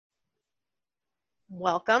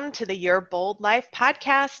Welcome to the Your Bold Life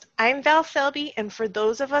podcast. I'm Val Selby, and for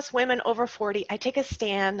those of us women over 40, I take a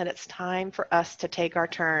stand that it's time for us to take our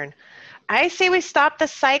turn. I say we stop the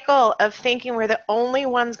cycle of thinking we're the only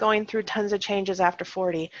ones going through tons of changes after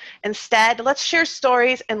 40. Instead, let's share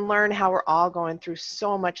stories and learn how we're all going through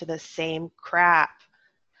so much of the same crap.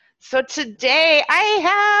 So today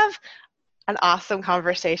I have an awesome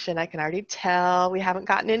conversation. I can already tell we haven't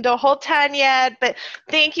gotten into a whole ton yet, but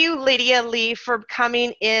thank you, Lydia Lee, for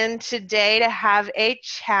coming in today to have a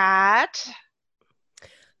chat.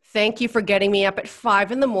 Thank you for getting me up at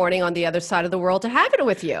 5 a.m. on the other side of the world to have it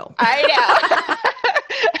with you. I know.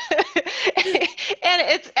 And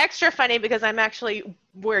it's extra funny because I'm actually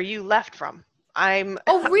where you left from. Oh,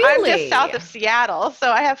 I'm really? just south of Seattle, so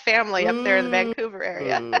I have family up there in the Vancouver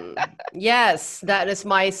area. Yes, that is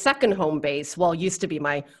my second home base. Well, used to be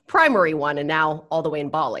my primary one, and now all the way in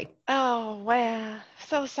Bali. Oh, wow.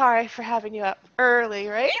 So sorry for having you up early,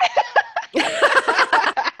 right?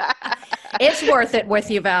 It's worth it with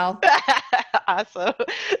you, Val. Awesome.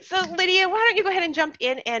 So Lydia, why don't you go ahead and jump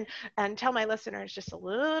in and tell my listeners just a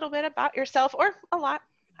little bit about yourself, or a lot.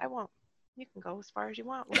 I won't. You can go as far as you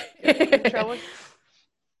want with your intro.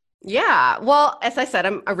 Yeah, well, as I said,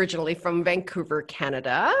 I'm originally from Vancouver,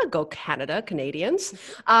 Canada. Go Canada, Canadians.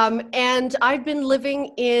 And I've been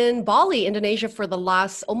living in Bali, Indonesia for the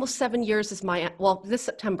last almost 7 years. This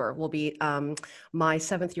September will be my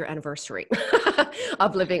 7th year anniversary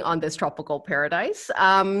of living on this tropical paradise.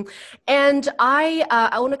 And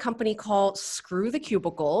I own a company called Screw the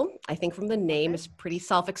Cubicle. I think from the name is pretty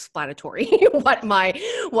self-explanatory what my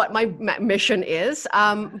mission is.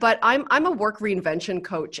 But I'm a work reinvention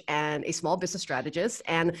coach and a small business strategist.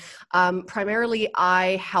 And primarily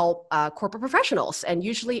I help corporate professionals, and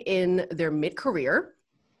usually in their mid-career,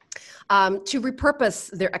 to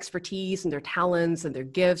repurpose their expertise and their talents and their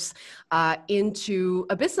gifts into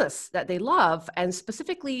a business that they love, and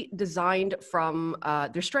specifically designed from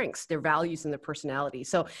their strengths, their values, and their personality.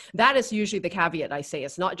 So that is usually the caveat I say.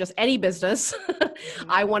 It's not just any business.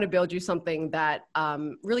 I want to build you something that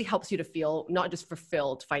really helps you to feel not just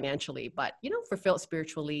fulfilled financially, but, fulfilled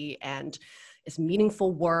spiritually, and it's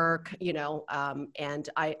meaningful work, and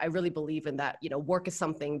I really believe in that. Work is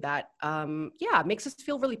something that, makes us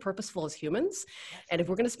feel really purposeful as humans. And if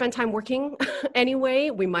we're going to spend time working anyway,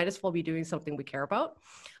 we might as well be doing something we care about.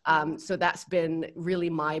 So that's been really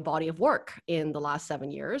my body of work in the last 7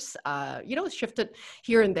 years. It's shifted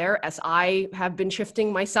here and there as I have been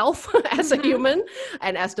shifting myself as a human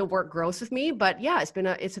and as the work grows with me. But yeah, it's been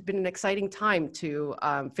an exciting time to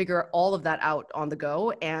figure all of that out on the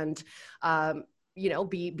go, and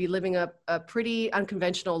be living a pretty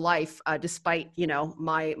unconventional life, despite,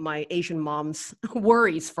 my Asian mom's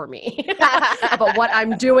worries for me about what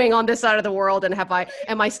I'm doing on this side of the world, and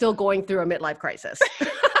am I still going through a midlife crisis?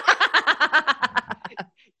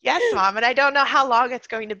 Yes, Mom, and I don't know how long it's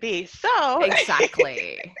going to be. So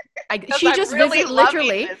exactly. She just really visited,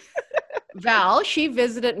 literally, Val, she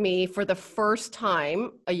visited me for the first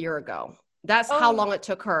time a year ago. That's how long it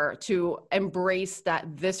took her to embrace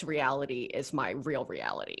that this reality is my real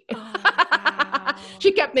reality. Wow.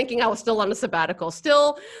 She kept thinking I was still on a sabbatical,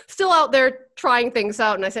 still out there trying things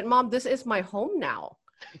out. And I said, Mom, this is my home now.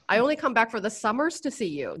 I only come back for the summers to see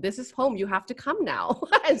you. This is home. You have to come now.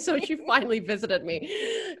 And so she finally visited me.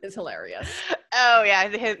 It's hilarious. Oh, yeah.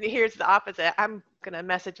 Here's the opposite. I'm going to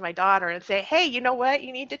message my daughter and say, hey, you know what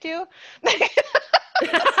you need to do?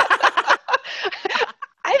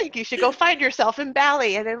 I think you should go find yourself in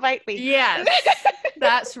Bali and invite me. Yes,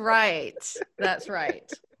 that's right. That's right.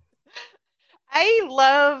 I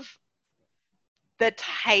love the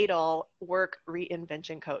title Work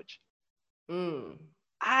Reinvention Coach.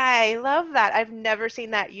 I love that. I've never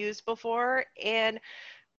seen that used before, and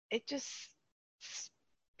it just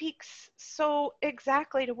speaks so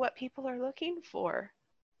exactly to what people are looking for.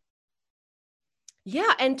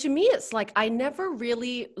 Yeah. And to me, it's like, I never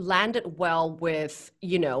really landed well with,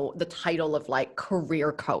 the title of like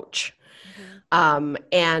career coach.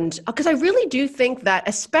 And because I really do think that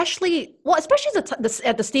especially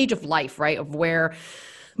at the stage of life, right, of where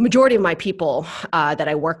majority of my people that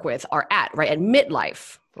I work with are at, right, at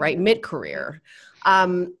midlife, right, mid-career,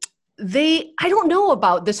 I don't know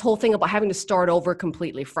about this whole thing about having to start over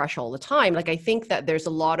completely fresh all the time. Like, I think that there's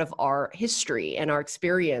a lot of our history and our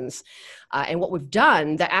experience and what we've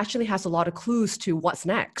done that actually has a lot of clues to what's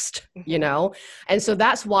next, you know? And so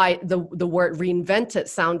that's why the word reinvented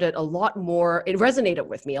sounded a lot more, it resonated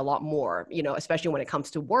with me a lot more, you know, especially when it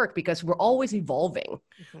comes to work, because we're always evolving,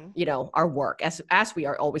 you know, our work as we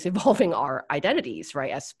are always evolving our identities,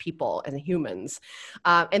 right? As people and humans.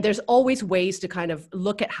 And there's always ways to kind of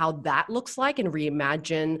look at how that looks like and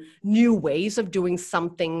reimagine new ways of doing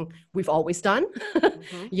something we've always done,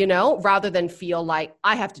 you know, rather than feel like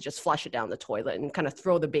I have to just flush it down the toilet and kind of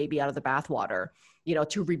throw the baby out of the bathwater, you know,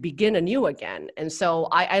 to begin anew again. And so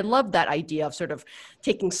I love that idea of sort of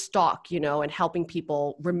taking stock, you know, and helping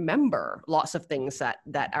people remember lots of things that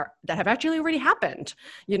have actually already happened,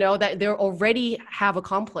 you know, that they already have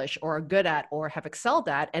accomplished or are good at or have excelled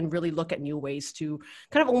at, and really look at new ways to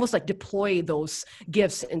kind of almost like deploy those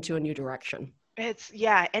gifts into a new direction.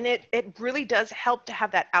 And it really does help to have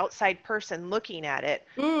that outside person looking at it.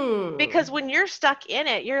 Because when you're stuck in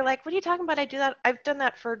it, you're like, what are you talking about? I've done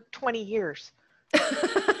that for 20 years.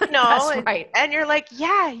 No, That's right. And you're like,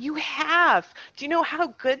 yeah, you have. Do you know how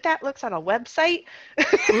good that looks on a website?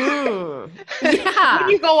 Yeah. When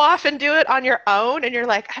you go off and do it on your own and you're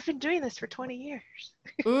like, I've been doing this for 20 years.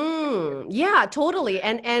 Yeah, totally.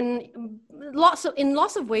 And in lots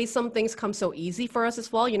of ways, some things come so easy for us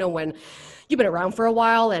as well. You know, when you've been around for a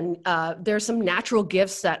while and there's some natural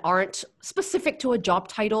gifts that aren't specific to a job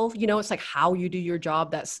title, you know, it's like how you do your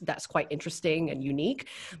job that's quite interesting and unique.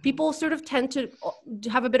 People sort of tend to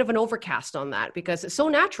have a bit of an overcast on that because it's so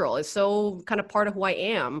natural. It's so kind of part of who I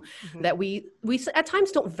am that we at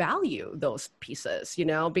times don't value those pieces, you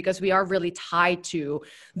know, because we are really tied to,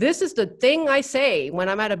 this is the thing I say when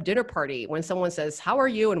I'm at a dinner party, when someone says, how are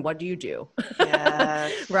you and what do you do?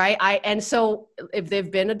 Yes. Right. And so if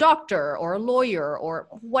they've been a doctor or a lawyer or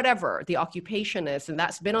whatever the occupation is, and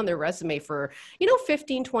that's been on their resume for, you know,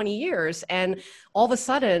 15, 20 years, and all of a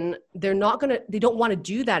sudden they don't want to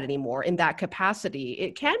do that anymore in that capacity.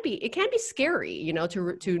 It can be scary, you know,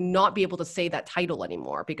 to not be able to say that title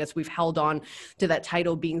anymore because we've held on to that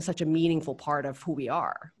title being such a meaningful part of who we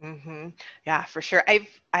are. Yeah, for sure.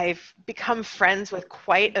 I've become friends with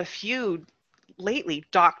quite a few lately,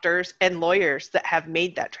 doctors and lawyers that have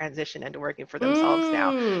made that transition into working for themselves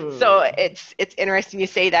now. So it's interesting you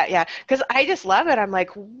say that, yeah, because I just love it. I'm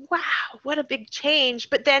like, wow, what a big change.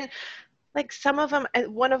 But then, like some of them,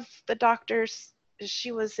 one of the doctors,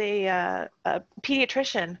 she was a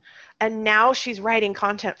pediatrician, and now she's writing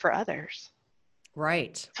content for others.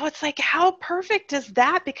 Right. So it's like, how perfect is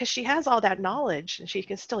that? Because she has all that knowledge and she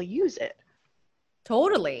can still use it.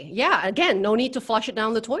 Totally. Yeah. Again, no need to flush it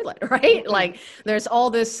down the toilet, right? Like there's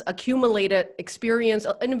all this accumulated experience,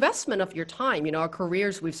 an investment of your time. You know, our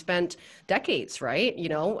careers, we've spent decades, right? You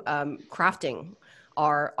know, crafting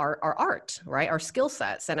our art, right? Our skill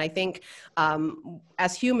sets. And I think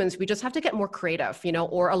as humans, we just have to get more creative, you know,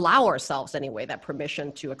 or allow ourselves anyway, that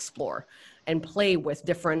permission to explore and play with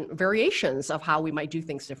different variations of how we might do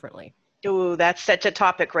things differently. Ooh, that's such a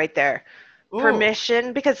topic right there.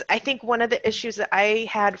 Permission, because I think one of the issues that I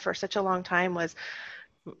had for such a long time was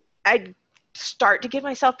I'd start to give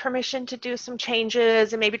myself permission to do some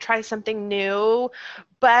changes and maybe try something new,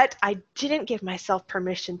 but I didn't give myself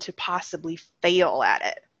permission to possibly fail at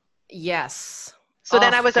it. Yes. So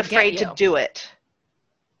then I was afraid to do it.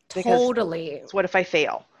 Totally. What if I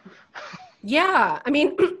fail? Yeah, I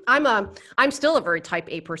mean, I'm still a very type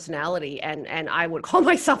A personality, and I would call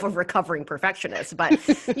myself a recovering perfectionist. But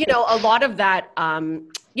you know, a lot of that,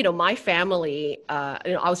 you know, my family,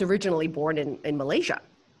 you know, I was originally born in Malaysia,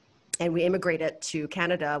 and we immigrated to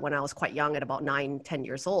Canada when I was quite young, at about 9, 10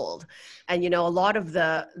 years old. And you know, a lot of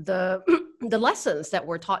the the lessons that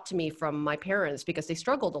were taught to me from my parents, because they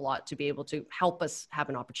struggled a lot to be able to help us have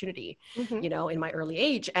an opportunity, you know, in my early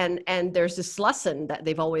age. And there's this lesson that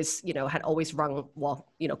they've always, you know, had always rung, well,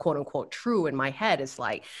 you know, quote unquote, true in my head, is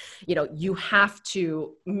like, you know, you have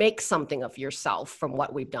to make something of yourself from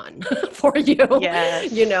what we've done for you,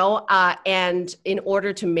 you know, and in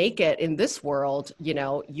order to make it in this world, you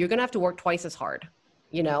know, you're going to have to work twice as hard.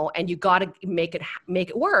 You know, and you got to make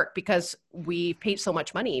it work, because we paid so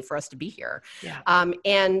much money for us to be here. Yeah.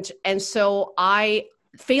 And so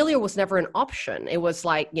failure was never an option. It was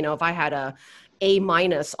like, you know, if I had A-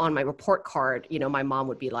 on my report card, you know, my mom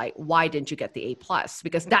would be like, why didn't you get the A+?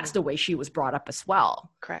 Because that's the way she was brought up as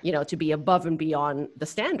well. Correct. You know, to be above and beyond the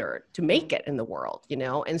standard, to make it in the world, you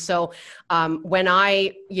know? And so when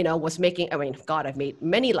I, you know, was making, I mean, God, I've made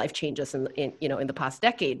many life changes in you know, in the past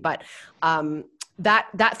decade, but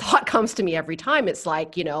that thought comes to me every time. It's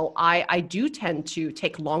like, you know, I do tend to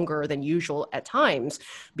take longer than usual at times,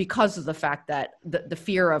 because of the fact that the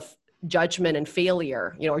fear of judgment and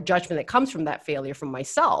failure, or judgment that comes from that failure from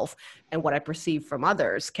myself and what I perceive from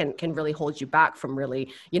others can really hold you back from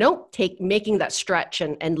really, making that stretch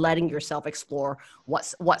and letting yourself explore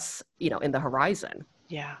what's in the horizon.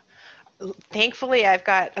 Yeah. Thankfully, I've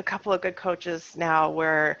got a couple of good coaches now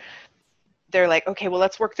where they're like, okay, well,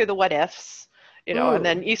 let's work through the what ifs, and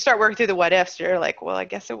then you start working through the what ifs. You're like, well, I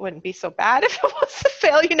guess it wouldn't be so bad if it was a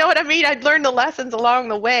fail. You know what I mean? I'd learn the lessons along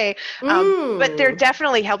the way. But they're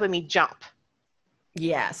definitely helping me jump.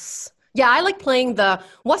 Yes. Yeah, I like playing the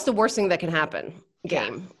what's the worst thing that can happen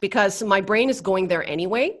game because my brain is going there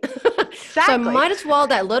anyway. Exactly. So I might as well,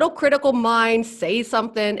 that little critical mind, say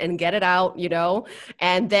something and get it out,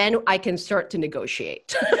 and then I can start to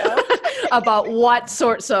negotiate about what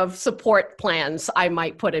sorts of support plans I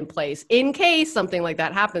might put in place in case something like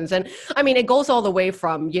that happens. And I mean, it goes all the way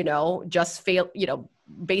from, just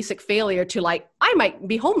basic failure to like, I might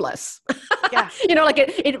be homeless. Yeah. Like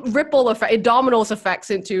it ripple effect, it dominoes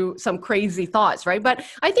effects into some crazy thoughts, right? But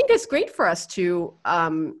I think it's great for us to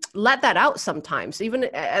let that out sometimes, even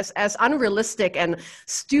as unrealistic and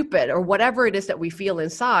stupid or whatever it is that we feel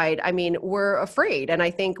inside. I mean, we're afraid, and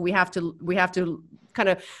I think we have to kind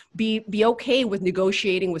of be okay with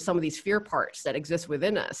negotiating with some of these fear parts that exist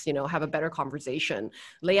within us, have a better conversation,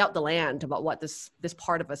 lay out the land about what this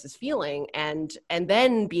part of us is feeling, and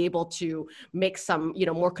then be able to make some,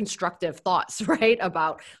 more constructive thoughts, right?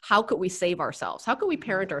 About how could we save ourselves? How could we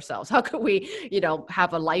parent ourselves? How could we,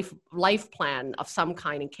 have a life plan of some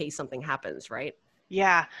kind in case something happens, right?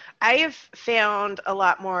 Yeah. I have found a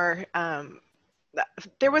lot more,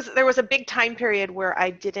 there was a big time period where I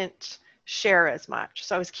didn't share as much.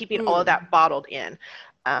 So I was keeping all of that bottled in.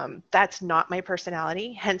 That's not my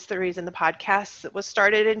personality, hence the reason the podcast was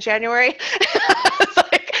started in January. It's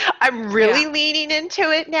like, I'm really leaning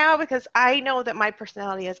into it now because I know that my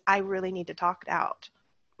personality is I really need to talk it out.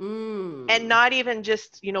 And not even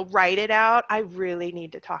just, write it out. I really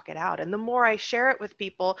need to talk it out. And the more I share it with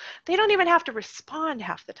people, they don't even have to respond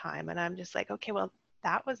half the time. And I'm just like, okay, well,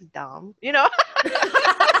 that was dumb,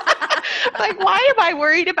 Like, why am I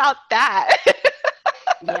worried about that?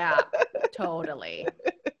 Yeah, totally.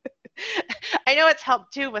 I know it's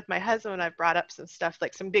helped too with my husband. I've brought up some stuff,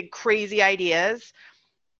 like some big crazy ideas.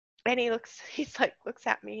 And he looks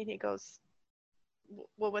at me and he goes,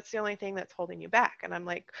 well, what's the only thing that's holding you back? And I'm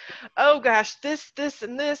like, oh gosh, this,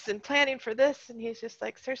 and this, and planning for this. And he's just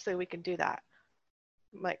like, seriously, we can do that.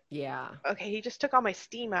 I'm like, yeah. Okay, he just took all my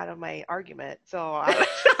steam out of my argument. So I don't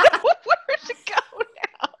know where to go now.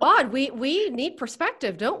 God, we need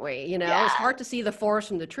perspective, don't we? It's hard to see the forest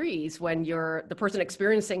from the trees when you're the person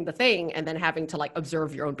experiencing the thing and then having to like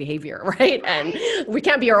observe your own behavior, right? And we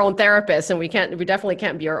can't be our own therapist, and we definitely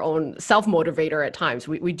can't be our own self-motivator at times.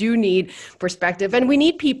 We do need perspective, and we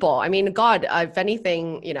need people. I mean, God, if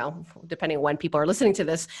anything, depending on when people are listening to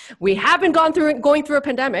this, we have been going through a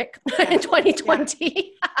pandemic in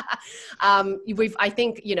 2020. I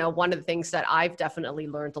think, one of the things that I've definitely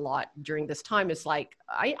learned a lot during this time is like,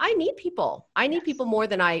 I need people. I need people more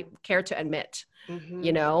than I care to admit,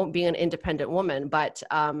 being an independent woman. But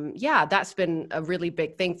that's been a really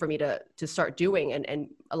big thing for me to start doing and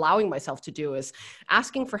allowing myself to do is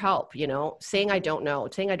asking for help, saying I don't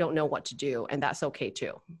know what to do. And that's okay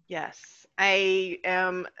too. Yes, I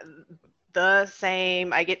am the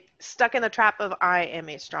same. I get stuck in the trap of I am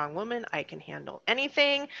a strong woman. I can handle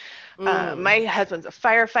anything. My husband's a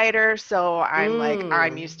firefighter, so I'm like,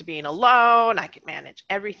 I'm used to being alone. I can manage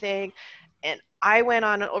everything. And I went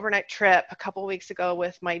on an overnight trip a couple weeks ago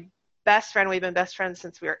with my best friend. We've been best friends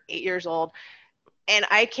since we were 8 years old. And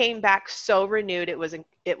I came back so renewed. It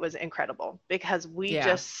was incredible because we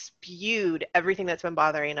just spewed everything that's been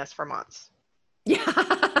bothering us for months.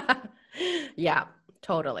 Yeah. Yeah,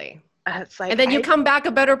 totally. It's like, and then you come back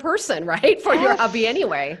a better person, right? For your hubby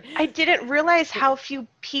anyway. I didn't realize how few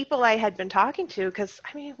people I had been talking to because,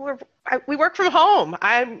 I mean, we work from home.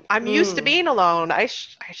 I'm used to being alone. I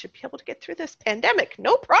should be able to get through this pandemic.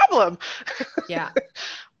 No problem. Yeah.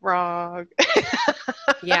 Wrong.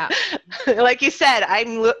 Yeah. Like you said,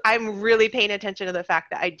 I'm really paying attention to the fact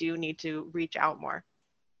that I do need to reach out more.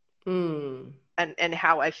 And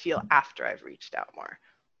how I feel after I've reached out more.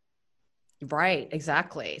 Right,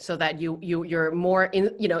 exactly. So that you're more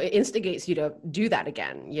it instigates you to do that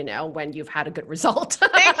again, when you've had a good result.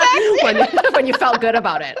 Exactly. when you felt good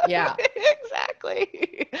about it. Yeah.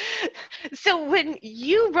 Exactly. So when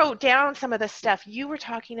you wrote down some of the stuff, you were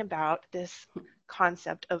talking about this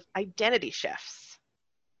concept of identity shifts.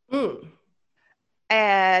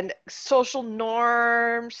 And social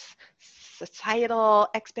norms, societal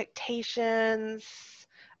expectations.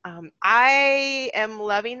 I am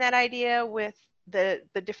loving that idea with the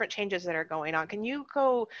different changes that are going on. Can you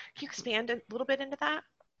expand a little bit into that?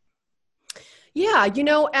 Yeah,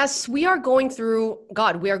 as we are going through,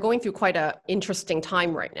 we are going through quite a interesting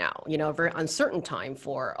time right now, a very uncertain time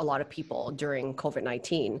for a lot of people during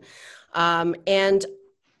COVID-19. And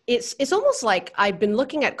it's almost like I've been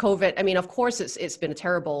looking at COVID. I mean, of course, it's been a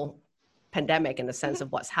terrible pandemic in the sense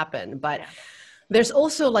of what's happened, but there's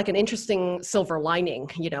also like an interesting silver lining,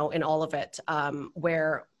 in all of it,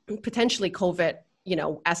 where potentially COVID,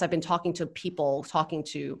 as I've been talking to people, talking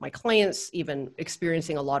to my clients, even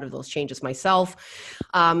experiencing a lot of those changes myself,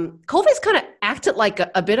 COVID's kind of acted like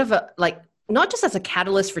a bit of not just as a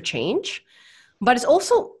catalyst for change, but it's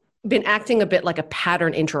also been acting a bit like a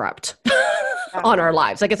pattern interrupt on our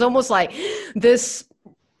lives. Like it's almost like this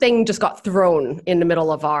thing just got thrown in the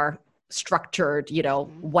middle of our structured,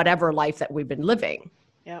 whatever life that we've been living.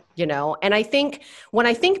 Yep. And I think when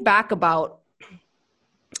I think back about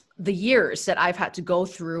the years that I've had to go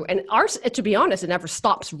through, and ours, to be honest, it never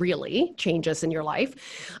stops really, changes in your life.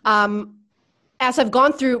 As I've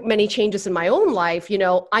gone through many changes in my own life,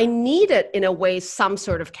 I needed, in a way, some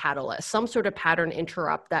sort of catalyst, some sort of pattern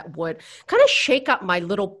interrupt that would kind of shake up my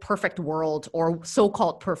little perfect world or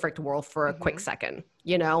so-called perfect world for a quick second,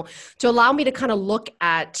 to allow me to kind of look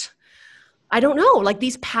at, I don't know, like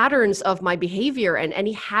these patterns of my behavior and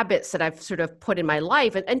any habits that I've sort of put in my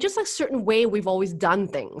life and just a certain way we've always done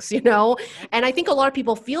things, And I think a lot of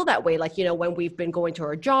people feel that way, like, when we've been going to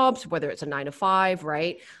our jobs, whether it's a 9 to 5,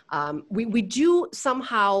 right? We do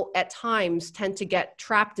somehow at times tend to get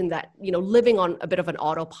trapped in that, living on a bit of an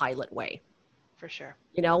autopilot way. For sure.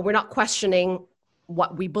 We're not questioning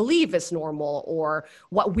what we believe is normal or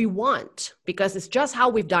what we want because it's just how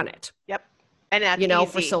we've done it. Yep. And that's easy.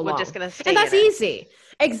 For so long. We're just going to stay and that's in it. easy.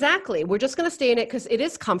 Exactly. We're just going to stay in it because it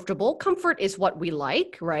is comfortable. Comfort is what we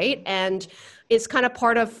like, right? And it's kind of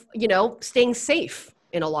part of, staying safe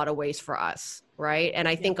in a lot of ways for us, right? And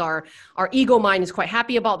I think our ego mind is quite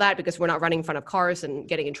happy about that because we're not running in front of cars and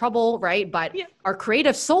getting in trouble, right? But our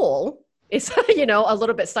creative soul is, a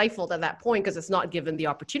little bit stifled at that point because it's not given the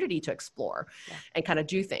opportunity to explore and kind of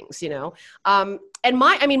do things, And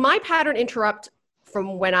my pattern interrupt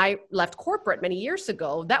from when I left corporate many years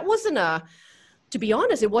ago, that wasn't to be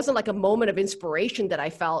honest, it wasn't like a moment of inspiration that I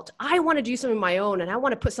felt, I want to do something of my own and I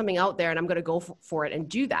want to put something out there and I'm going to go for it and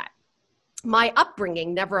do that. My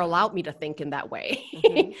upbringing never allowed me to think in that way.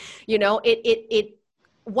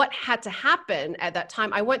 What had to happen at that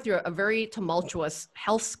time, I went through a very tumultuous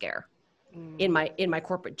health scare in my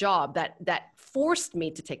corporate job that forced me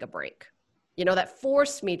to take a break. That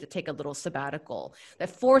forced me to take a little sabbatical,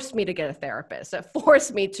 that forced me to get a therapist, that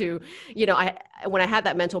forced me to, when I had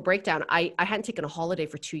that mental breakdown, I hadn't taken a holiday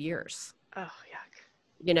for 2 years. Oh,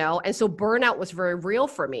 yuck. And so burnout was very real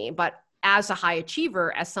for me. But as a high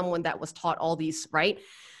achiever, as someone that was taught all these, right,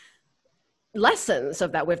 lessons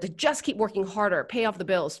of that, we have to just keep working harder, pay off the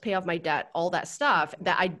bills, pay off my debt, all that stuff,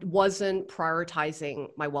 that I wasn't prioritizing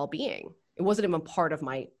my well-being. It wasn't even part of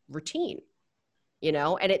my routine.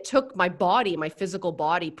 And it took my body, my physical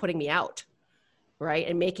body, putting me out, right?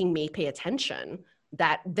 And making me pay attention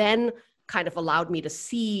that then kind of allowed me to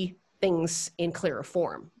see things in clearer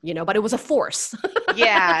form, but it was a force.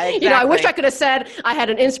 Yeah, exactly. I wish I could have said I had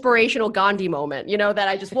an inspirational Gandhi moment, that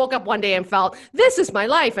I just woke up one day and felt, this is my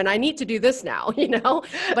life and I need to do this now,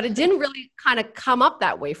 but it didn't really kind of come up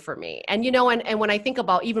that way for me. And, and when I think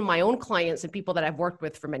about even my own clients and people that I've worked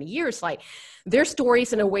with for many years, like their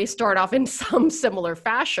stories in a way start off in some similar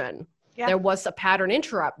fashion. Yeah. There was a pattern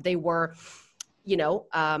interrupt. They were,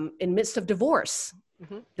 in midst of divorce.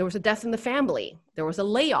 Mm-hmm. There was a death in the family. There was a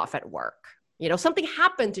layoff at work. Something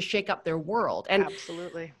happened to shake up their world. And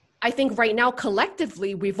absolutely. I think right now,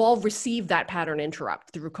 collectively, we've all received that pattern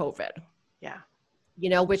interrupt through COVID. Yeah.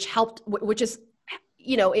 Which helped, which is,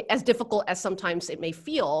 as difficult as sometimes it may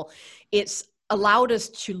feel, it's allowed us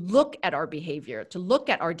to look at our behavior, to look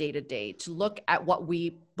at our day-to-day, to look at what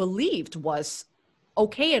we believed was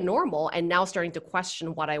okay and normal, and now starting to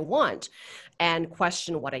question what I want and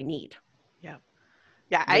question what I need. Yeah.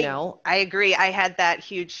 Yeah, I agree. I had that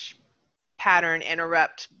huge pattern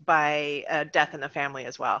interrupt by death in the family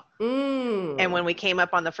as well. And when we came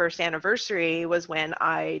up on the first anniversary was when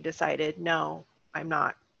I decided, no, I'm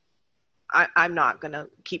not going to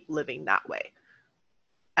keep living that way.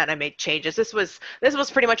 And I made changes. This was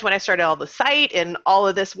pretty much when I started all the site, and all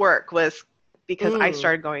of this work was because I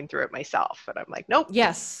started going through it myself. And I'm like, nope.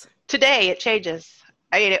 Yes. Today it changes.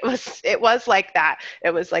 I mean, it was like that.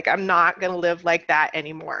 It was like, I'm not going to live like that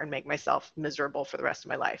anymore and make myself miserable for the rest of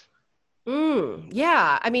my life.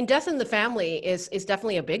 Yeah. I mean, death in the family is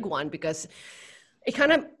definitely a big one because it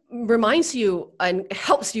kind of reminds you and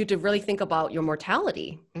helps you to really think about your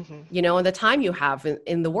mortality, you know, and the time you have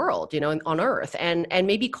in the world, you know, on earth. And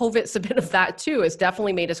maybe COVID's a bit of that too. It's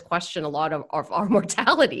definitely made us question a lot of our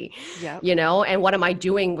mortality, you know, and what am I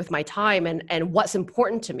doing with my time and what's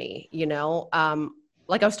important to me, you know?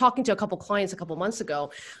 Like I was talking to a couple clients a couple months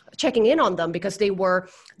ago, checking in on them because they were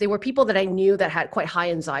people that I knew that had quite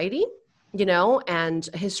high anxiety, you know, and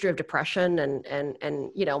a history of depression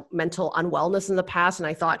and, you know, mental unwellness in the past. And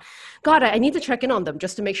I thought, God, I need to check in on them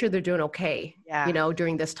just to make sure they're doing okay, you know,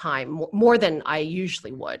 during this time, more than I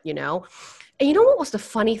usually would, you know. And you know what was the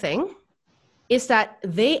funny thing? Is that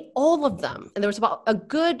all of them, and there was about a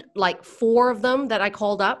good, like 4 of them that I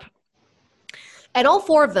called up. And all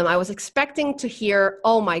 4 of them, I was expecting to hear,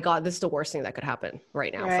 oh my God, this is the worst thing that could happen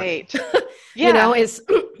right now. Right. For me. You know,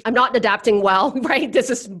 I'm not adapting well, right? This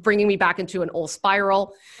is bringing me back into an old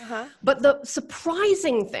spiral. But the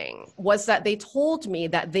surprising thing was that they told me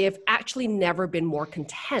that they have actually never been more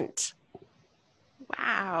content.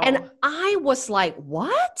 Wow. And I was like,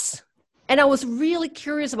 what? And I was really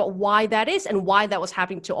curious about why that is and why that was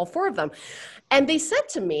happening to all 4 of them. And they said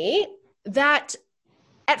to me that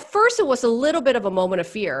at first, it was a little bit of a moment of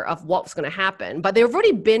fear of what was going to happen, but they've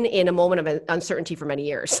already been in a moment of uncertainty for many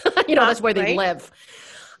years. You know, that's where they live.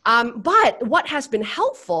 But what has been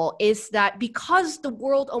helpful is that because the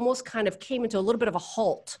world almost kind of came into a little bit of a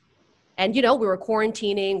halt, and, you know, we were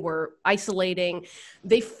quarantining, we're isolating,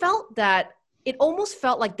 they felt that it almost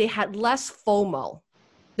felt like they had less FOMO.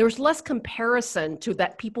 There was less comparison to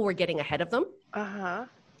that people were getting ahead of them.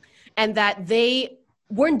 And that they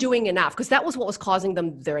weren't doing enough, because that was what was causing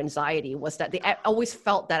them their anxiety, was that they always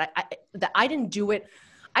felt that I didn't do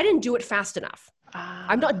it fast enough.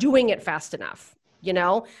 I'm not doing it fast enough. You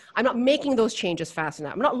know, I'm not making those changes fast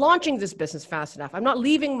enough. I'm not launching this business fast enough. I'm not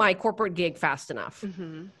leaving my corporate gig fast enough.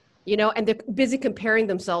 You know, and they're busy comparing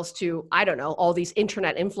themselves to, I don't know, all these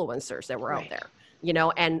internet influencers that were out there, you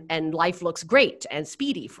know, and life looks great and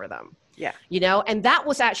speedy for them. You know, and that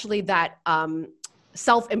was actually that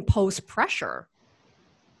self-imposed pressure,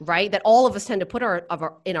 right? That all of us tend to put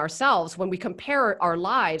in ourselves when we compare our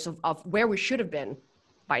lives of where we should have been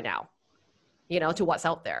by now, you know, to what's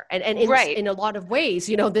out there. And in a lot of ways,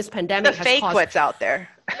 you know, this pandemic has caused what's out there.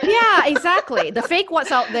 Yeah, exactly. The fake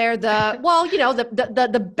what's out there,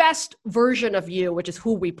 the best version of you, which is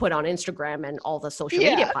who we put on Instagram and all the social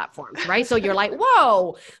media platforms, right? So you're like,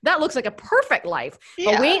 whoa, that looks like a perfect life.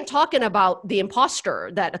 But we ain't talking about the imposter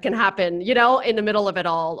that can happen, you know, in the middle of it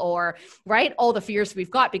all, or, right, all the fears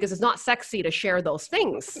we've got, because it's not sexy to share those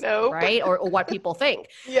things, right? Or what people think.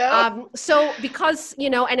 So because, you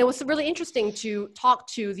know, and it was really interesting to talk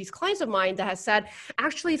to these clients of mine that has said,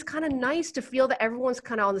 actually, it's kind of nice to feel that everyone's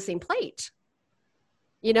kind of on the same plate,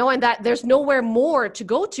 you know, and that there's nowhere more to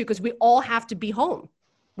go to because we all have to be home.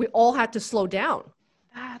 We all had to slow down.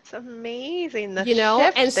 That's amazing. The you know,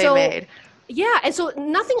 shift and they so made. and so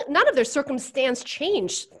none of their circumstance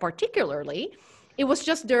changed particularly. It was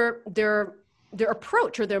just their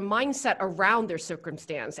approach or their mindset around their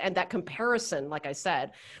circumstance, and that comparison, like I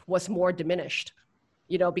said, was more diminished,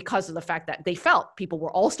 you know, because of the fact that they felt people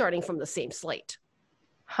were all starting from the same slate.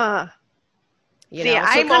 You know,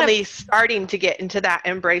 I'm only starting to get into that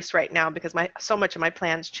embrace right now because so much of my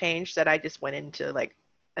plans changed that I just went into like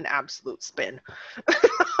an absolute spin.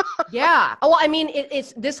 Yeah. Well, I mean,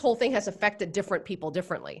 it's this whole thing has affected different people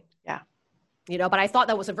differently. You know, but I thought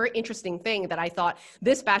that was a very interesting thing, that I thought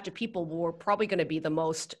this batch of people were probably going to be the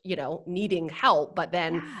most, you know, needing help, but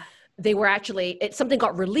then they were actually, something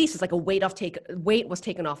got released. It's like a weight was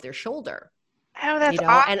taken off their shoulder. Oh, that's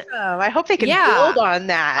awesome. And I hope they can build on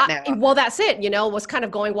that now. Well, that's it, you know, was kind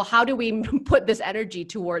of going, well, how do we put this energy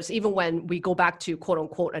towards, even when we go back to quote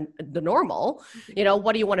unquote the normal, you know,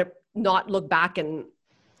 what do you want to not look back and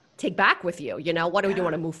take back with you? You know, what do you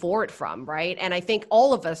want to move forward from, right? And I think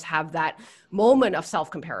all of us have that moment of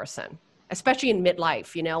self-comparison, especially in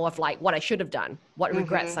midlife, you know, of like what I should have done, what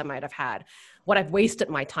regrets I might have had, what I've wasted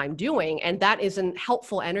my time doing. And that isn't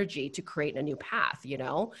helpful energy to create a new path, you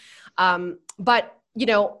know? But, you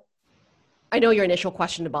know, I know your initial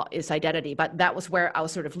question about is identity, but that was where I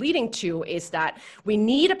was sort of leading to, is that we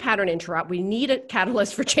need a pattern interrupt. We need a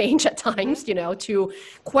catalyst for change at times, you know, to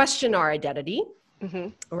question our identity.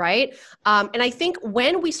 Right. And I think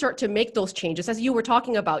when we start to make those changes, as you were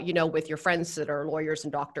talking about, you know, with your friends that are lawyers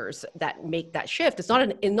and doctors that make that shift, it's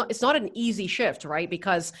not an easy shift, right?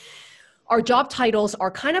 Because our job titles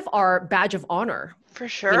are kind of our badge of honor. For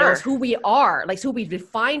sure. You know, it's who we are, like who we've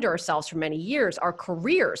defined ourselves for many years. Our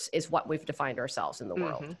careers is what we've defined ourselves in the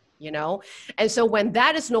world, you know? And so when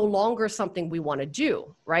that is no longer something we want to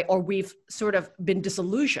do, right? Or we've sort of been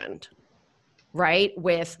disillusioned, right?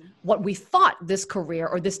 With what we thought this career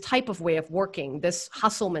or this type of way of working, this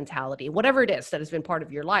hustle mentality, whatever it is that has been part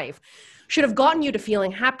of your life, should have gotten you to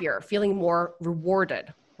feeling happier, feeling more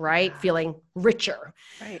rewarded, right? Feeling richer.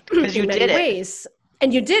 Right. Because you in many did it. ways.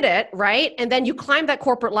 And you did it, right? And then you climb that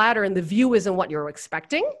corporate ladder and the view isn't what you're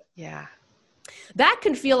expecting. Yeah. That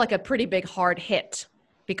can feel like a pretty big hard hit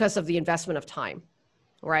because of the investment of time,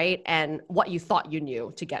 right? And what you thought you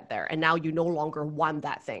knew to get there. And now you no longer won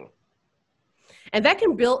that thing. And that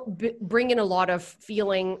can bring in a lot of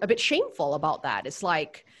feeling a bit shameful about that. It's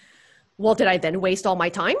like, well, did I then waste all my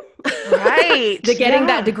time? Right. To getting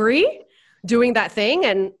that degree, doing that thing,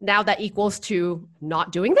 and now that equals to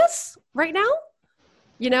not doing this right now?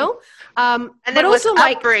 You know? And but then also with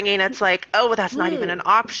like upbringing, it's like, oh, well, that's not even an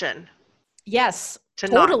option. Yes, to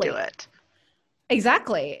totally. not do it.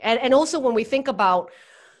 Exactly. And also when we think about,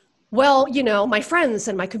 well, you know, my friends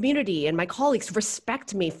and my community and my colleagues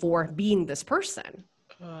respect me for being this person.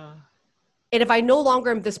 And if I no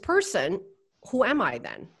longer am this person, who am I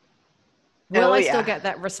then? Will I still get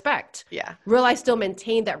that respect? Yeah. Will I still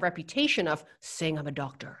maintain that reputation of saying I'm a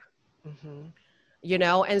doctor? Mm-hmm. You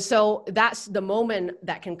know, and so that's the moment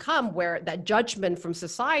that can come where that judgment from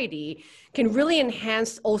society can really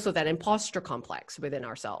enhance also that imposter complex within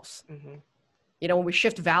ourselves. Mm-hmm. You know, when we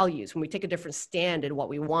shift values, when we take a different stand in what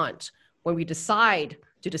we want, when we decide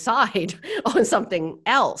on something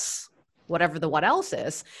else, whatever the what else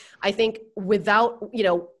is, I think without, you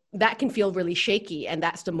know, that can feel really shaky. And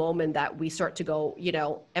that's the moment that we start to go, you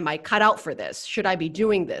know, am I cut out for this? Should I be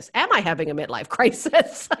doing this? Am I having a midlife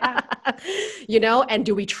crisis? You know, and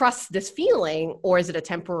do we trust this feeling, or is it a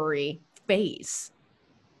temporary phase,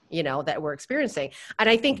 you know, that we're experiencing? And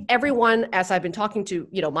I think everyone, as I've been talking to,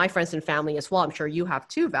 you know, my friends and family as well, I'm sure you have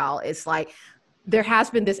too, Val, it's like, there has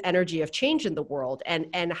been this energy of change in the world,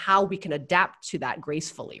 and how we can adapt to that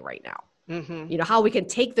gracefully right now. Mm-hmm. You know, how we can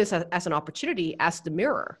take this as an opportunity, as the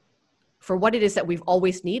mirror for what it is that we've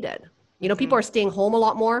always needed. You know, people are staying home a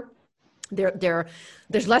lot more.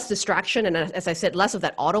 There's less distraction. And as I said, less of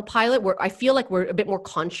that autopilot, where I feel like we're a bit more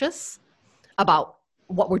conscious about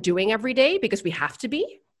what we're doing every day, because we have to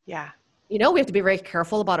be. Yeah. You know, we have to be very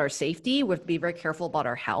careful about our safety. We have to be very careful about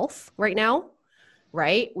our health right now,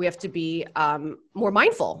 right? We have to be more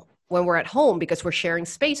mindful when we're at home, because we're sharing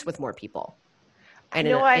space with more people. And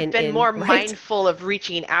I've been more mindful of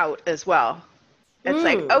reaching out as well. It's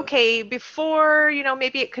like, okay, before, you know,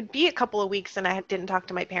 maybe it could be a couple of weeks and I didn't talk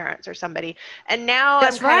to my parents or somebody. And now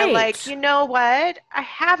I'm kind of like, you know what? I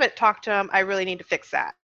haven't talked to them. I really need to fix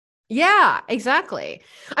that. Yeah, exactly.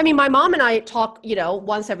 I mean, my mom and I talk, you know,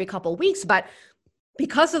 once every couple of weeks, but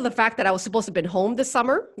because of the fact that I was supposed to have been home this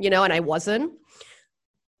summer, you know, and I wasn't,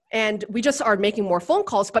 and we just are making more phone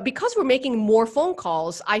calls. But because we're making more phone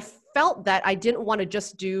calls, I felt that I didn't want to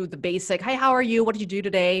just do the basic, hey, how are you? What did you do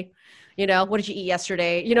today? You know, what did you eat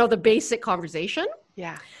yesterday? You know, the basic conversation.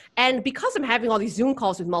 Yeah. And because I'm having all these Zoom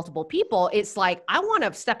calls with multiple people, it's like, I want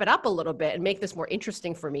to step it up a little bit and make this more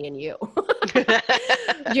interesting for me and you.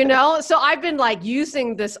 You know, so I've been like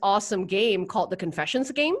using this awesome game called the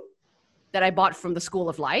Confessions game that I bought from the School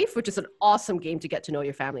of Life, which is an awesome game to get to know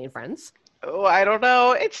your family and friends. Oh, I don't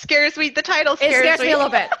know. It scares me. The title scares me a little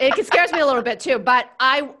bit. It scares me a little bit too. But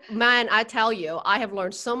I tell you, I have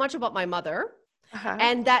learned so much about my mother,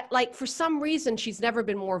 and that, like, for some reason, she's never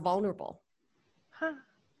been more vulnerable.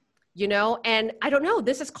 You know, and I don't know,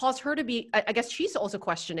 this has caused her to be, I guess she's also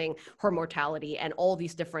questioning her mortality and all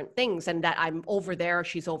these different things, and that I'm over there,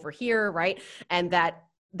 she's over here, right? And that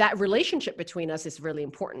relationship between us is really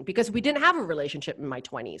important, because we didn't have a relationship in my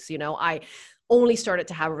 20s. You know, I only started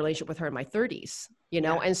to have a relationship with her in my 30s, you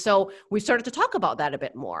know, and so we started to talk about that a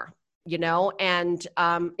bit more, you know, and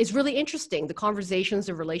it's really interesting. The conversations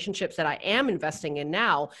and relationships that I am investing in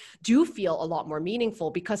now do feel a lot more meaningful,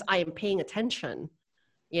 because I am paying attention,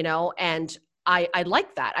 you know, and I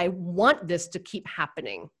like that. I want this to keep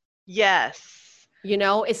happening. Yes. You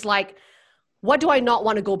know, it's like, what do I not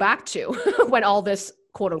want to go back to when all this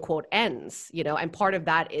quote unquote ends, you know? And part of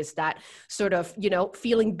that is that sort of, you know,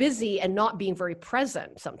 feeling busy and not being very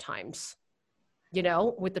present sometimes, you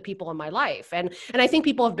know, with the people in my life. And I think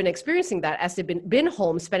people have been experiencing that as they've been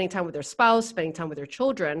home, spending time with their spouse, spending time with their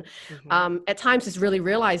children. At times it's really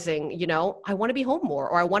realizing, you know, I want to be home more,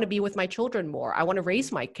 or I want to be with my children more. I want to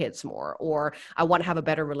raise my kids more, or I want to have a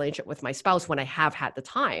better relationship with my spouse when I have had the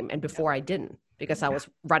time. And before I didn't, because I was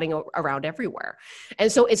running around everywhere.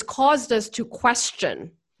 And so it's caused us to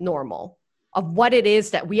question normal of what it is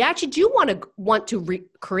that we actually do want to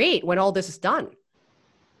recreate when all this is done.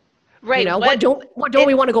 Right. You know, what don't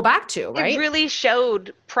we want to go back to, right? It really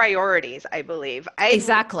showed priorities, I believe.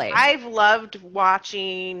 Exactly. I've loved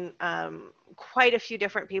watching quite a few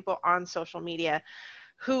different people on social media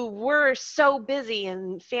who were so busy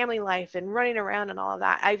in family life and running around and all of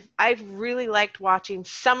that. I've really liked watching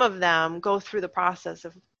some of them go through the process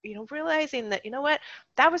of, realizing that,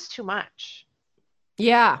 that was too much.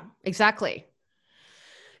 Yeah, exactly.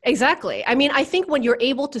 Exactly. I mean, I think when you're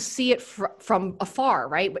able to see it from afar,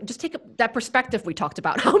 right? Just take that perspective we talked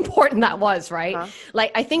about, how important that was, right? Uh-huh.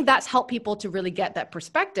 Like, I think that's helped people to really get that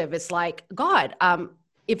perspective. It's like, God,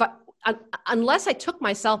 if unless I took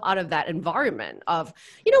myself out of that environment of,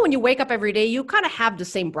 when you wake up every day, you kind of have the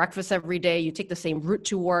same breakfast every day. You take the same route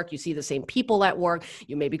to work. You see the same people at work.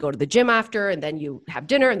 You maybe go to the gym after, and then you have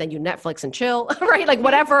dinner, and then you Netflix and chill, right? Like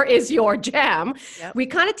whatever is your jam. Yep. We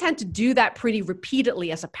kind of tend to do that pretty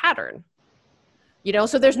repeatedly as a pattern,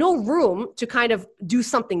 so there's no room to kind of do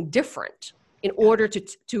something different in order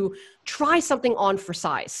to try something on for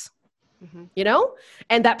size.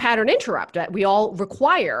 And that pattern interrupt that we all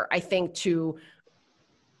require, I think, to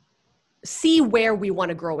see where we want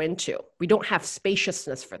to grow into. We don't have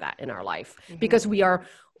spaciousness for that in our life because we are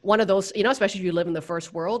one of those, especially if you live in the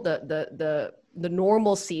first world, the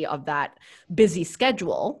normalcy of that busy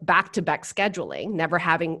schedule, back-to-back scheduling, never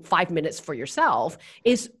having 5 minutes for yourself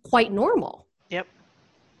is quite normal. Yep.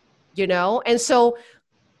 And so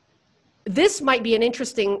this might be an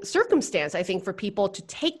interesting circumstance, I think, for people to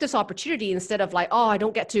take this opportunity instead of like, oh, I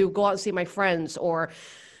don't get to go out and see my friends, or,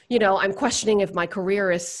 I'm questioning if my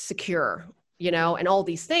career is secure, and all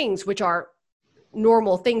these things, which are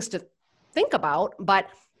normal things to think about. But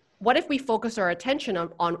what if we focus our attention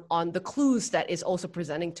on the clues that is also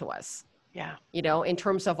presenting to us? Yeah. In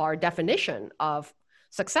terms of our definition of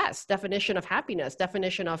success, definition of happiness,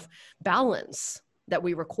 definition of balance that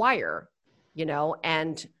we require,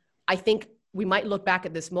 and I think we might look back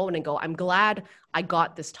at this moment and go, I'm glad I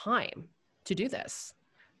got this time to do this.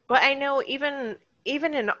 But I know even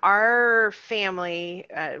in our family,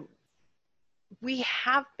 we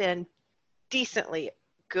have been decently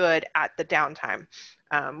good at the downtime.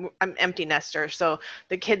 I'm empty nester, so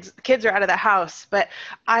the kids are out of the house. But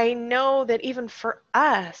I know that even for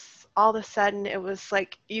us, all of a sudden it was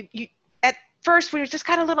like you at first we just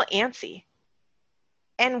got a little antsy.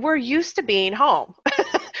 And we're used to being home,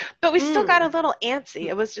 but we still got a little antsy.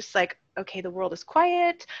 It was just like, okay, the world is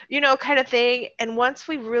quiet, kind of thing. And once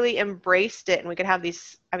we really embraced it and we could have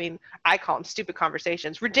these, I call them stupid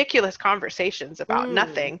conversations, ridiculous conversations about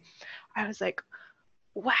nothing. I was like,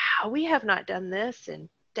 wow, we have not done this in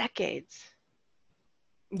decades.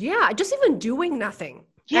 Yeah, just even doing nothing.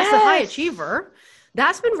 Yes. As a high achiever,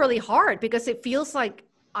 that's been really hard because it feels like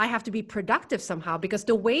I have to be productive somehow, because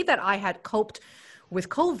the way that I had coped with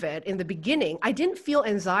COVID in the beginning, I didn't feel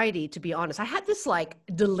anxiety, to be honest. I had this like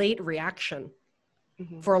delayed reaction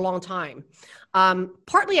for a long time.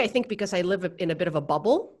 Partly, I think, because I live in a bit of a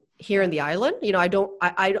bubble here in the island. I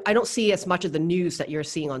don't see as much of the news that you're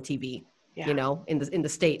seeing on TV. Yeah. In the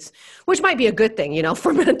States, which might be a good thing,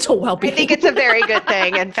 for mental well-being. I think it's a very good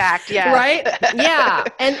thing, in fact. Yeah. Right. Yeah.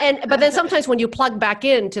 But then sometimes when you plug back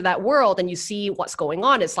into that world and you see what's going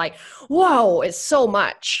on, it's like, whoa, it's so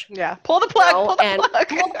much. Yeah. Pull the plug. Pull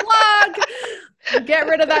the plug. Get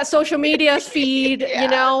rid of that social media feed,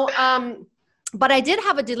 but I did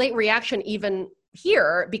have a delayed reaction even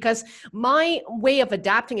here, because my way of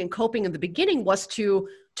adapting and coping in the beginning was to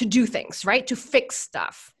do things, right? To fix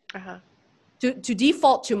stuff. Uh-huh. To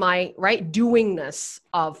default to my doingness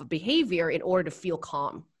of behavior in order to feel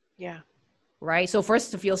calm. Yeah. Right. So for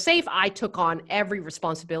us to feel safe, I took on every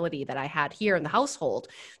responsibility that I had here in the household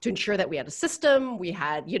to ensure that we had a system. We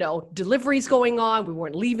had, deliveries going on. We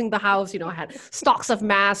weren't leaving the house. I had stocks of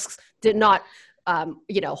masks. Did not,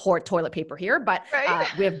 hoard toilet paper here, but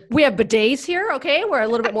we have bidets here. Okay, we're a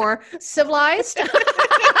little bit more civilized.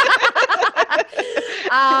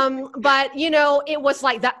 But it was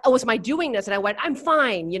like that. It was my doingness, and I went, I'm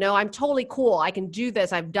fine. I'm totally cool. I can do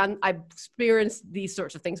this. I've experienced these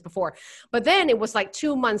sorts of things before. But then it was like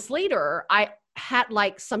 2 months later, I had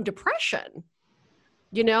like some depression,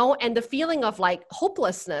 and the feeling of like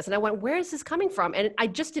hopelessness. And I went, where is this coming from? And I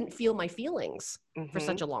just didn't feel my feelings for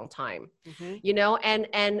such a long time,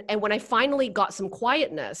 and when I finally got some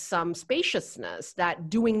quietness, some spaciousness, that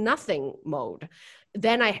doing nothing mode,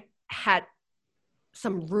 then I had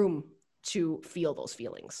some room to feel those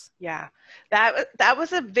feelings. Yeah, that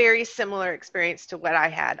was a very similar experience to what I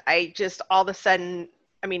had. I just all of a sudden,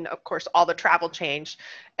 of course, all the travel changed,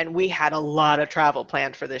 and we had a lot of travel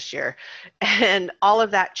planned for this year, and all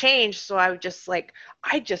of that changed. So I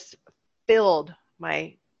just filled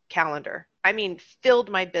my calendar. Filled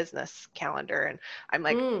my business calendar, and I'm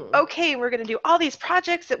like, okay, we're going to do all these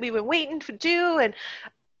projects that we've been waiting to do, and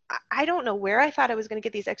I don't know where I thought I was going to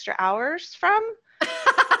get these extra hours from.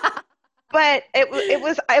 But it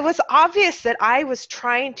was obvious that I was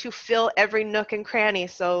trying to fill every nook and cranny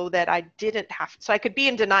so that I didn't have, so I could be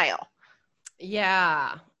in denial.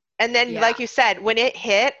 Yeah. And then, like you said, when it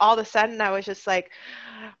hit, all of a sudden I was just like,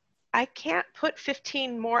 I can't put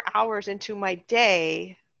 15 more hours into my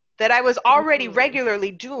day that I was already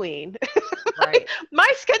regularly doing. Right.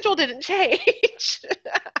 My schedule didn't change.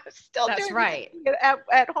 I'm still That's doing right. it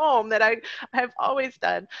at home that I have always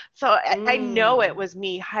done. So I know it was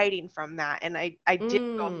me hiding from that. And I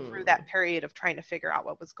did go through that period of trying to figure out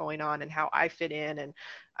what was going on and how I fit in. And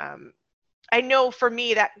I know for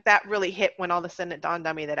me that really hit when all of a sudden it dawned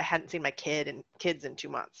on me that I hadn't seen my kids in 2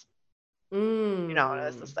 months. You know, and it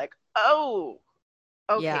was just like, oh,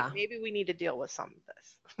 okay, maybe we need to deal with some of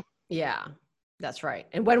this. Yeah, that's right.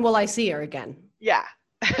 And when will I see her again? Yeah.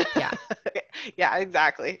 Yeah. Yeah,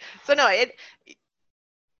 exactly. So no,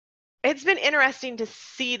 it's been interesting to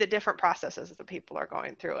see the different processes that people are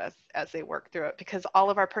going through as they work through it, because all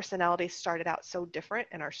of our personalities started out so different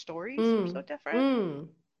and our stories were so different.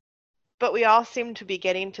 But we all seem to be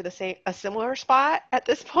getting to a similar spot at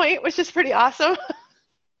this point, which is pretty awesome.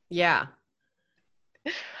 Yeah.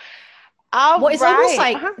 It's almost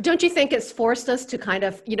like, don't you think it's forced us to kind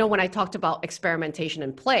of, when I talked about experimentation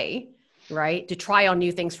and play, right? To try on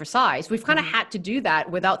new things for size, we've kind of had to do that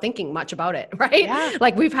without thinking much about it, right? Yeah.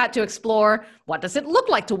 Like we've had to explore, what does it look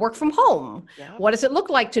like to work from home? Yep. What does it look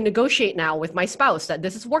like to negotiate now with my spouse that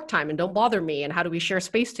this is work time and don't bother me? And how do we share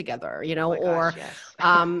space together,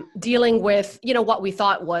 dealing with, what we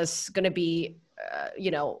thought was going to be,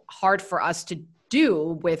 hard for us to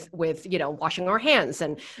do with washing our hands,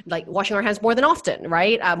 and like washing our hands more than often,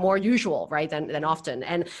 right? More usual, right, than often.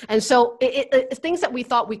 And so it's things that we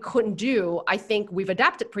thought we couldn't do, I think we've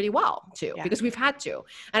adapted pretty well to, because we've had to.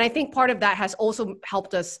 And I think part of that has also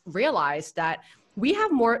helped us realize that we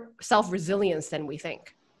have more self-resilience than we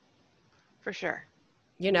think. For sure.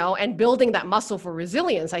 And building that muscle for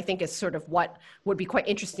resilience, I think, is sort of what would be quite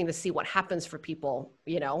interesting to see what happens for people,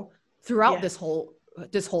 throughout this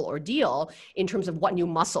whole ordeal, in terms of what new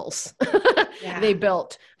muscles they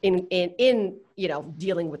built in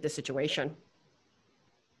dealing with this situation.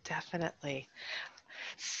 Definitely.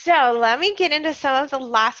 So let me get into some of the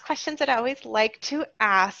last questions that I always like to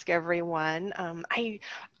ask everyone.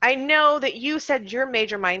 I know that you said your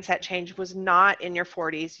major mindset change was not in your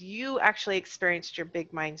 40s. You actually experienced your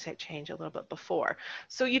big mindset change a little bit before.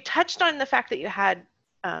 So you touched on the fact that you had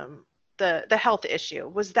the health issue.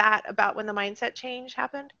 Was that about when the mindset change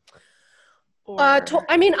happened?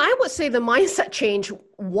 I would say the mindset change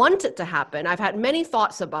wanted to happen. I've had many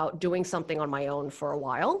thoughts about doing something on my own for a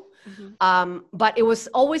while. But it was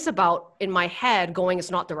always about, in my head, going,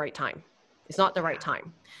 it's not the right time. It's not the right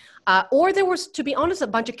time. Or there was, to be honest, a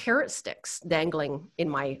bunch of carrot sticks dangling in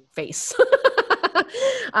my face.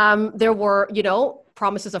 There were,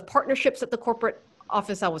 promises of partnerships at the corporate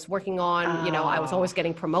office I was working on. I was always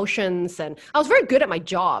getting promotions, and I was very good at my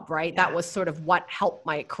job, right? That was sort of what helped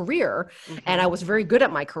my career. And I was very good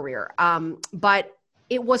at my career. But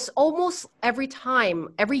it was almost every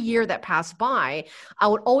year that passed by, I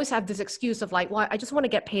would always have this excuse of like, well, I just want to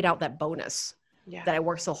get paid out that bonus that I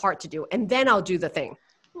worked so hard to do, and then I'll do the thing.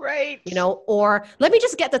 Right. Or let me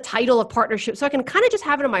just get the title of partnership so I can kind of just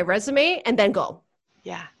have it on my resume and then go.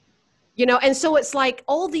 Yeah. And so it's like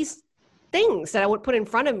all these things that I would put in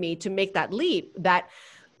front of me to make that leap, that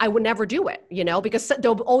I would never do it, because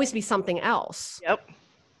there'll always be something else. Yep.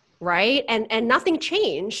 Right. And nothing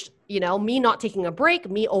changed, me not taking a break,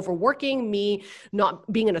 me overworking, me not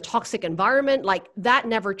being in a toxic environment, like that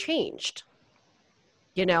never changed,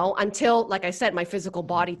 until, like I said, my physical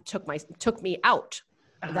body took me out.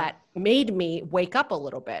 That made me wake up a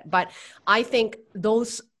little bit. But I think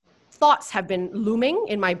those thoughts have been looming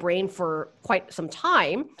in my brain for quite some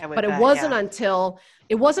time, but it wasn't until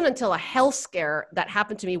a health scare that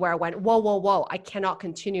happened to me where I went, whoa, I cannot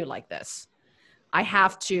continue like this. I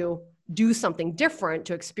have to do something different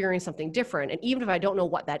to experience something different. And even if I don't know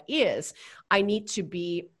what that is, I need to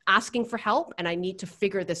be asking for help, and I need to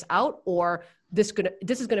figure this out, or this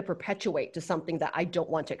is going to perpetuate to something that I don't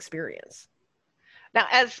want to experience. Now,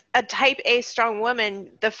 as a type A strong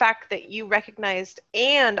woman, the fact that you recognized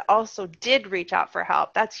and also did reach out for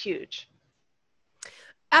help, that's huge.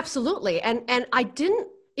 Absolutely. And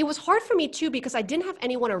it was hard for me too, because I didn't have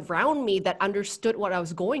anyone around me that understood what I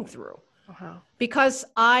was going through. Because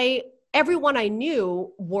everyone I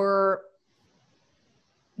knew were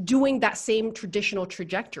doing that same traditional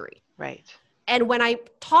trajectory. Right. And when I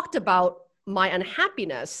talked about my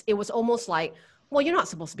unhappiness, it was almost like, well, you're not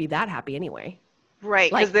supposed to be that happy anyway.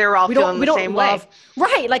 Right, because Like they're all feeling we the don't same way. love,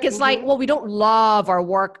 right. Like, it's like, Mhm. well, we don't love our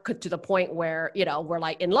work to the point where, we're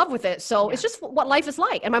like in love with it. So Yeah. it's just what life is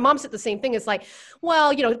like. And my mom said the same thing. It's like,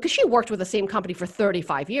 well, because she worked with the same company for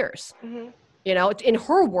 35 years. Mhm. In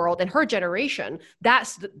her world, in her generation,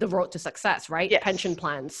 that's the road to success, right? Pension Yes.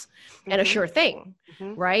 plans and a Mhm. sure thing,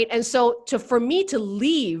 Mhm. right? And so for me to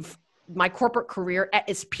leave my corporate career at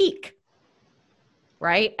its peak,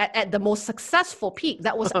 right? At the most successful peak,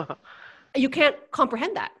 you can't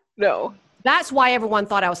comprehend that. No. That's why everyone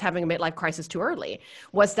thought I was having a midlife crisis too early,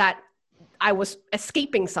 was that I was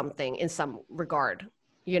escaping something in some regard,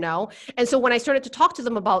 And so when I started to talk to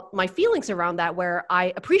them about my feelings around that, where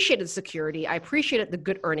I appreciated security, I appreciated the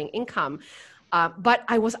good earning income, but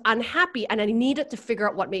I was unhappy and I needed to figure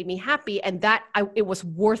out what made me happy, and that it was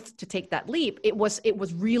worth to take that leap. It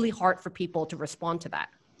was really hard for people to respond to that.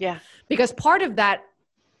 Yeah. Because part of that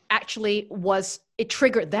actually was, it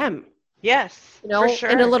triggered them, Yes, for in a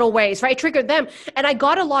sure. little ways, right? It triggered them. And I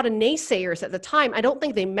got a lot of naysayers at the time. I don't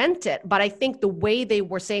think they meant it, but I think the way they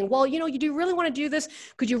were saying, well, you do really want to do this?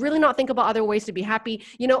 Could you really not think about other ways to be happy?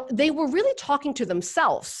 They were really talking to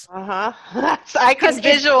themselves. Uh-huh. I can Because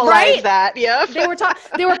visualize that. Yep.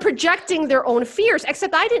 they were projecting their own fears,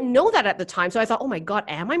 except I didn't know that at the time. So I thought, oh my God,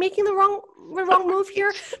 am I making the wrong move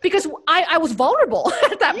here? Because I was vulnerable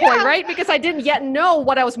at that point, right? Because I didn't yet know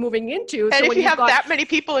what I was moving into. And so if when you have that many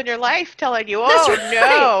people in your life telling you, oh right.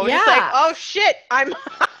 no, Yeah. it's like, oh shit, I'm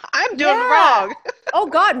doing Yeah. wrong. Oh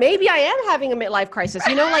God, maybe I am having a midlife crisis.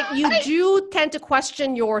 Like you do tend to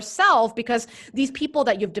question yourself because these people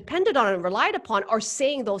that you've depended on and relied upon are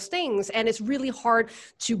saying those things. And it's really hard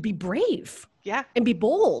to be brave. Yeah. And be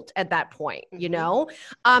bold at that point,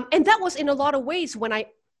 Mm-hmm. And that was in a lot of ways when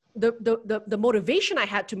the motivation I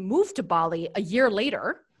had to move to Bali a year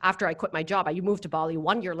later, after I quit my job, I moved to Bali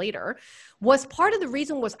 1 year later, was part of the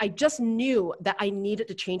reason was I just knew that I needed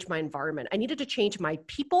to change my environment. I needed to change my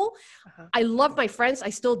people. Uh-huh. I love my friends. I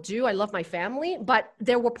still do. I love my family, but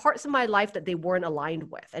there were parts of my life that they weren't aligned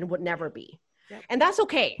with and would never be. Yep. And that's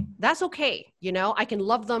okay. That's okay. I can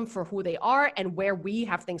love them for who they are and where we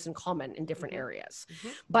have things in common in different Mm-hmm. areas. Mm-hmm.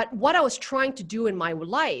 But what I was trying to do in my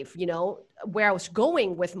life, where I was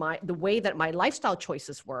going with the way that my lifestyle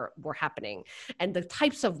choices were happening and the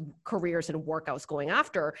types of careers and work I was going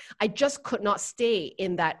after, I just could not stay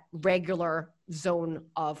in that regular zone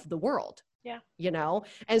of the world. Yeah.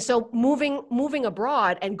 And so moving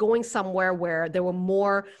abroad and going somewhere where there were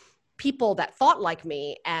more people that thought like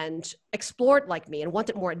me and explored like me and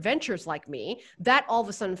wanted more adventures like me, that all of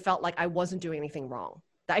a sudden felt like I wasn't doing anything wrong,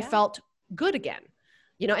 that I felt good again,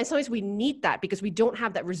 and sometimes we need that because we don't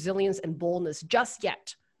have that resilience and boldness just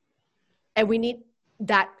yet. And we need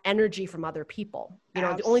that energy from other people.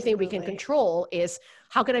 The only thing we can control is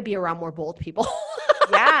how can I be around more bold people?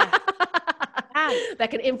 Yeah. That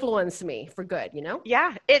can influence me for good,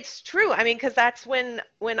 Yeah, it's true. I mean, because that's when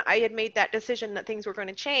I had made that decision that things were going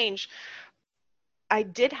to change, I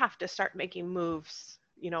did have to start making moves,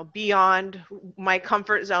 beyond my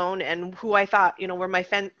comfort zone and who I thought, were my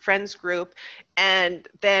friends group. And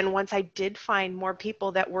then once I did find more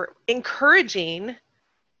people that were encouraging,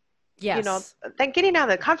 yes, then getting out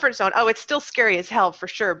of the comfort zone, oh, it's still scary as hell for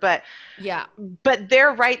sure. But yeah, but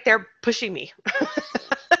they're right there pushing me.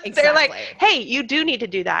 exactly. They're like, hey, you do need to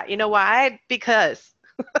do that. You know why? Because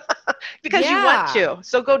you want to.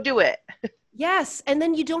 So go do it. Yes. And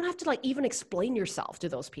then you don't have to even explain yourself to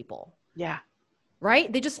those people. Yeah.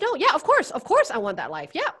 Right? They just know, yeah, of course I want that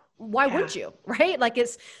life. Yeah. Why wouldn't you? Right?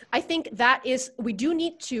 I think we do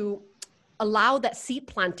need to allow that seed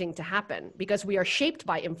planting to happen because we are shaped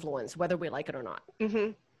by influence, whether we like it or not.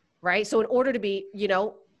 Mm-hmm. Right? So in order to be,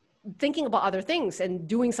 thinking about other things and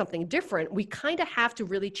doing something different, we kind of have to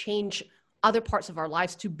really change other parts of our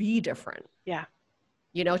lives to be different. Yeah.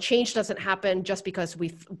 Change doesn't happen just because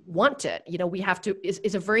we want it. We have to,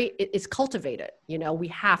 it's cultivated. We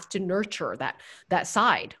have to nurture that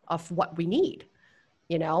side of what we need,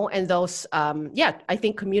 and those, I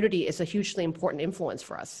think community is a hugely important influence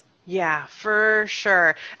for us. Yeah, for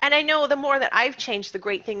sure. And I know the more that I've changed, the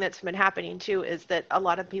great thing that's been happening too is that a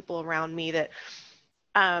lot of people around me that,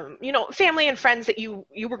 family and friends that you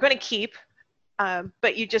were going to keep,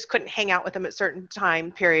 but you just couldn't hang out with them at certain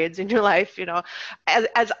time periods in your life,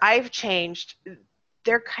 as I've changed,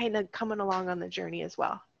 they're kind of coming along on the journey as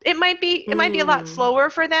well. It might be a lot slower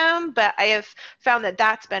for them, but I have found that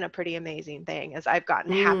that's been a pretty amazing thing as I've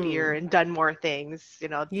gotten happier and done more things,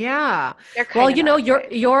 Yeah. Well,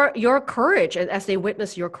 your courage, as they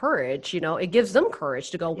witness your courage, it gives them courage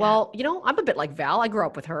to go, well, I'm a bit like Val. I grew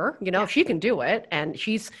up with her, if she can do it and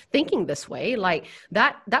she's thinking this way, like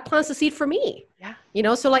that plants the seed for me. Yeah. You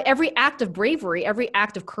know, so like every act of bravery, every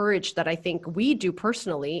act of courage that I think we do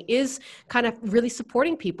personally is kind of really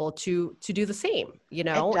supporting people to do the same, you It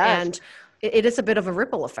know, does. and it is a bit of a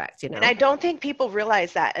ripple effect, you And I know? don't think people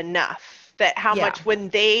realize that enough, that how Yeah. much when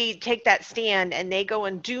they take that stand and they go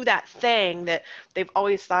and do that thing that they've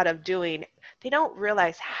always thought of doing, they don't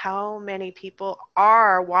realize how many people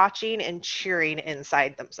are watching and cheering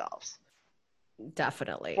inside themselves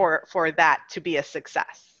Definitely. for that to be a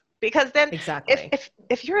success. Because then Exactly.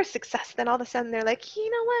 if you're a success, then all of a sudden they're like, you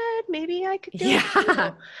know what, maybe I could do it Yeah.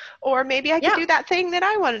 too. Or maybe I could Yeah. do that thing that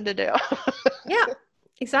I wanted to do. Yeah.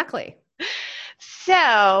 Exactly.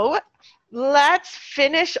 So let's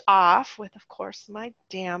finish off with, of course, my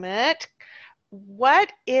damn it.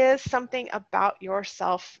 What is something about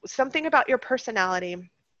yourself, something about your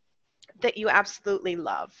personality that you absolutely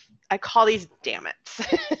love? I call these damn it's.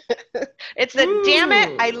 It's the damn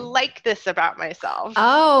it, I Mm. like this about myself.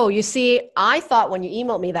 Oh, you see, I thought when you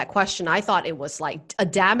emailed me that question, I thought it was like a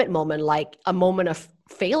damn it moment, like a moment of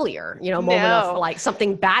failure, you know, a moment of No. like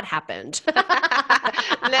something bad happened.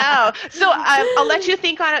 No. So I'll let you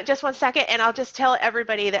think on it just one second, and I'll just tell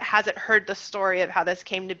everybody that hasn't heard the story of how this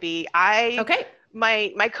came to be. Okay.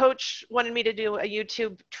 My coach wanted me to do a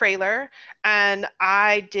YouTube trailer, and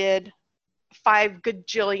I did 5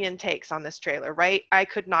 gajillion takes on this trailer, right? I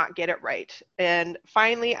could not get it right. And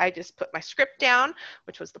finally, I just put my script down,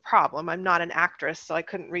 which was the problem. I'm not an actress, so I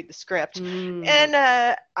couldn't read the script. Mm. And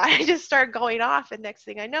I just started going off. And next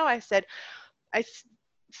thing I know, I said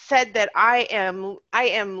that I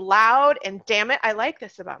am loud, and damn it, I like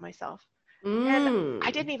this about myself. And I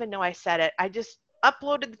Mm. didn't even know I said it. I just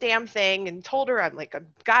uploaded the damn thing and told her I'm like, I've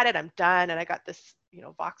got it, I'm done. And I got this,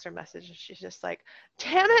 Voxer message, and she's just like,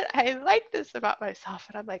 damn it, I like this about myself.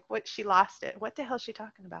 And I'm like, what? She lost it. What the hell is she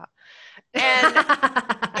talking about? And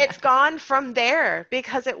it's gone from there,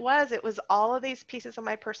 because it was all of these pieces of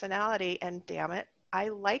my personality, and damn it, I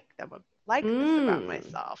like this about Mm.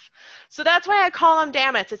 myself. So that's why I call them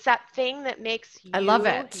damn it's. It's that thing that makes I love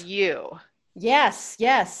you it. you. Yes,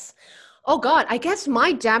 yes. Oh God, I guess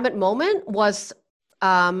my damn it moment was,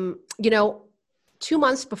 you know, 2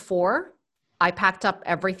 months before I packed up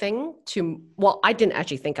everything well, I didn't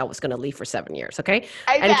actually think I was going to leave for 7 years. Okay.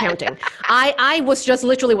 I And bet. counting. I was just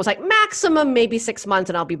literally was like maximum maybe 6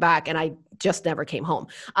 months and I'll be back. And I just never came home.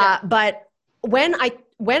 Yeah. But when I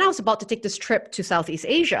was about to take this trip to Southeast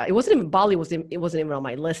Asia, it wasn't even Bali, it wasn't even on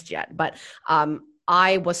my list yet, but,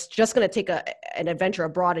 I was just going to take an adventure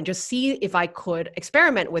abroad and just see if I could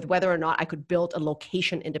experiment with whether or not I could build a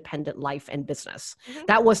location independent life and business. Mhm.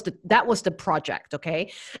 That was the project.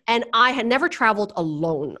 Okay. And I had never traveled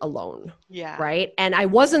alone. Yeah. Right. And I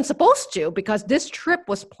wasn't supposed to, because this trip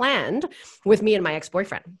was planned with me and my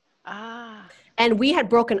ex-boyfriend. Ah. And we had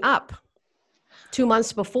broken up 2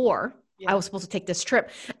 months before Yeah. I was supposed to take this trip.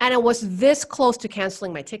 And I was this close to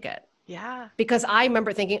canceling my ticket, Yeah. because I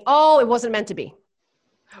remember thinking, oh, it wasn't meant to be.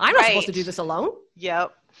 I'm not supposed to Right. do this alone.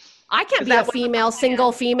 Yep. I can't 'Cause be a that wasn't the female, plan.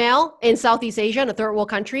 single female in Southeast Asia in a third world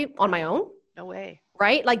country on my own, No way.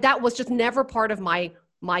 right? Like that was just never part of my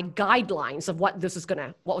guidelines of what was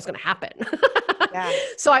gonna happen. Yeah.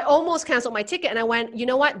 So I almost canceled my ticket, and I went, you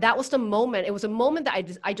know what? That was the moment. It was a moment that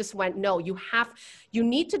I just went, no, you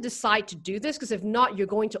need to decide to do this, because if not, you're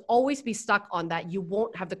going to always be stuck on that. You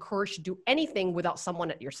won't have the courage to do anything without someone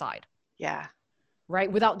at your side. Yeah. Right?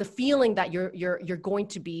 Without the feeling that you're going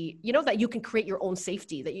to be, that you can create your own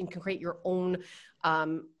safety, that you can create your own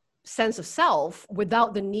sense of self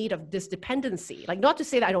without the need of this dependency. Like, not to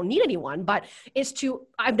say that I don't need anyone, but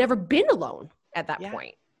I've never been alone at that Yeah.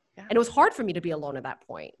 point. Yeah. And it was hard for me to be alone at that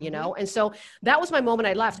point, Mhm. And so that was my moment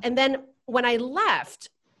I left. And then when I left,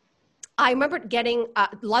 I remember getting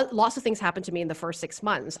lots of things happened to me in the first 6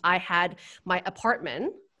 months. I had my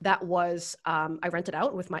apartment that was I rented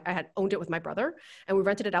out I had owned it with my brother, and we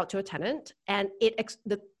rented it out to a tenant, and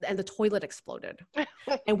the toilet exploded,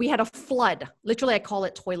 and we had a flood. Literally, I call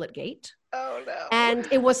it toilet gate. Oh no. And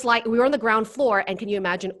it was like we were on the ground floor, and can you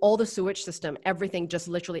imagine all the sewage system? Everything just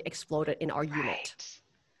literally exploded in our unit. Right.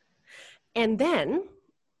 And then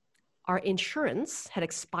our insurance had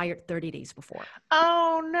expired 30 days before.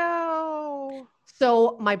 Oh no.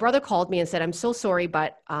 So my brother called me and said, I'm so sorry,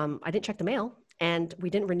 but I didn't check the mail, and we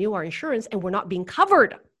didn't renew our insurance, and we're not being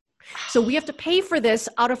covered. So we have to pay for this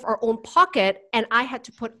out of our own pocket. And I had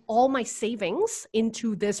to put all my savings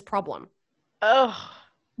into this problem, Oh.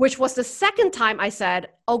 which was the second time I said,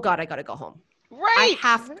 oh God, I got to go home. Right.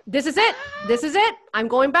 This is it. This is it. I'm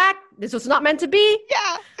going back. This was not meant to be.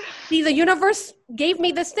 Yeah. See, the universe gave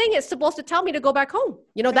me this thing. It's supposed to tell me to go back home.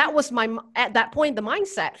 That was at that point, the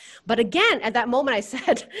mindset. But again, at that moment, I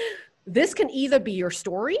said, this can either be your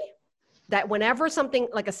story, that whenever something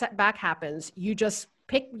like a setback happens, you just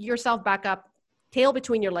pick yourself back up, tail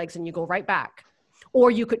between your legs, and you go right back. Or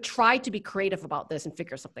you could try to be creative about this and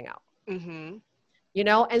figure something out. Mm-hmm. You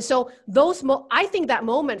know, and so I think that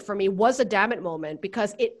moment for me was a damn it moment,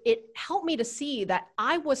 because it helped me to see that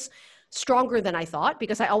I was stronger than I thought,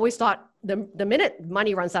 because I always thought the minute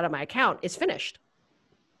money runs out of my account, it's finished.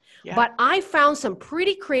 Yeah. But I found some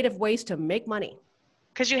pretty creative ways to make money.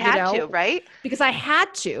 Because you had to, right? Because I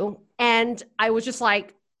had to. And I was just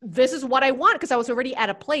like, this is what I want, because I was already at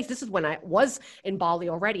a place. This is when I was in Bali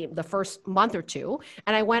already, the first month or two.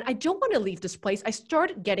 And I went, I don't want to leave this place. I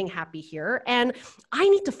started getting happy here, and I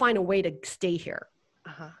need to find a way to stay here.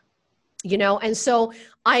 Uh-huh. You know, and so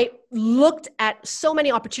I looked at so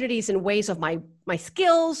many opportunities in ways of my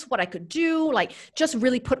skills, what I could do, like just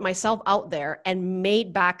really put myself out there, and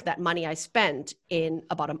made back that money I spent in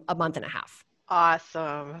about a month and a half.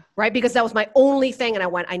 Awesome. Right? Because that was my only thing. And I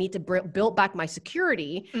went, I need to build back my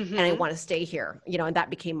security, mm-hmm. and I want to stay here, you know, and that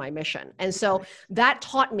became my mission. And so that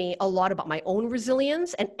taught me a lot about my own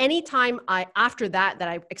resilience. And anytime after that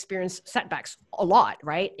I experienced setbacks a lot,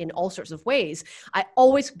 right, in all sorts of ways, I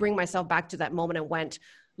always bring myself back to that moment and went,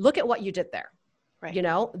 look at what you did there. Right. You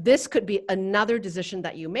know, this could be another decision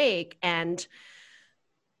that you make. And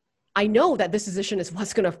I know that this decision is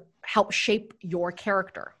what's going to help shape your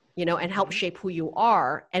character, you know, and help shape who you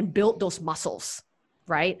are and build those muscles,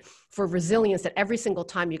 right? For resilience, that every single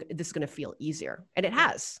time this is going to feel easier. And it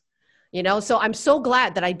has, you know, so I'm so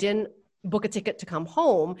glad that I didn't book a ticket to come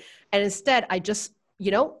home. And instead I just,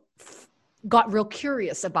 you know, got real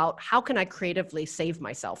curious about how can I creatively save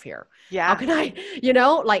myself here? Yeah. How can I, you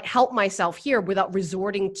know, like help myself here without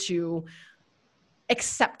resorting to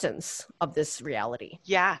acceptance of this reality.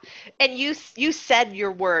 Yeah. And you said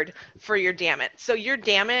your word for your damn it. So your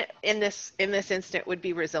damn it in this instant would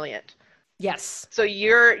be resilient. Yes. So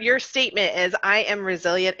your statement is, I am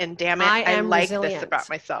resilient, and damn it, I like resilient. This about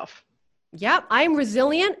myself. Yep. I am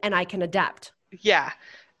resilient and I can adapt. Yeah.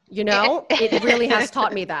 You know, it really has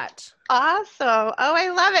taught me that. Awesome. Oh, I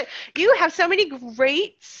love it. You have so many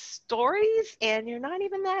great stories, and you're not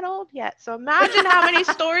even that old yet. So imagine how many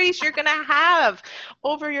stories you're going to have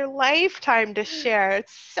over your lifetime to share.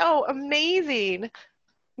 It's so amazing.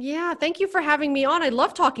 Yeah, thank you for having me on. I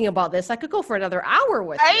love talking about this. I could go for another hour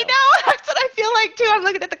with you. I know. That's what I feel like too. I'm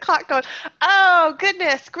looking at the clock going, oh,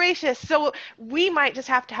 goodness gracious. So we might just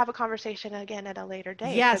have to have a conversation again at a later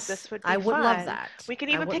date. Yes, this would be I would fun. love that. We can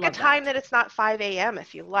even pick a time that it's not 5 a.m.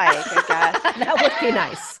 if you like, I guess. That would be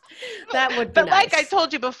nice. That would be nice. But like I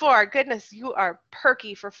told you before, goodness, you are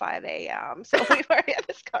perky for 5 a.m. So we've already had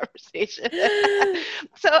this conversation.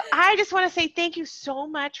 So I just want to say thank you so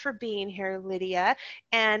much for being here, Lydia.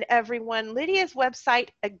 And everyone, Lydia's website,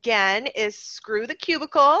 again, is Screw the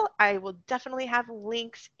Cubicle. I will definitely have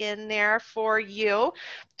links in there for you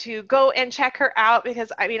to go and check her out,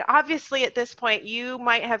 because, I mean, obviously at this point, you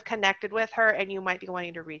might have connected with her and you might be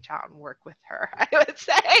wanting to reach out and work with her, I would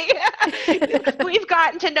say. We've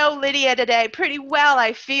gotten to know Lydia today pretty well,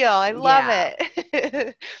 I feel. I love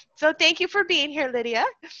it. So thank you for being here, Lydia.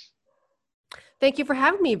 Thank you for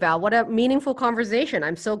having me, Val. What a meaningful conversation.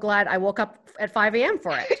 I'm so glad I woke up at 5 a.m.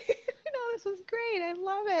 for it. No, this was great. I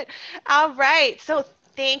love it. All right. So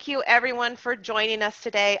thank you, everyone, for joining us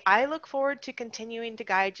today. I look forward to continuing to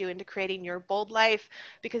guide you into creating your bold life,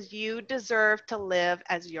 because you deserve to live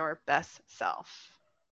as your best self.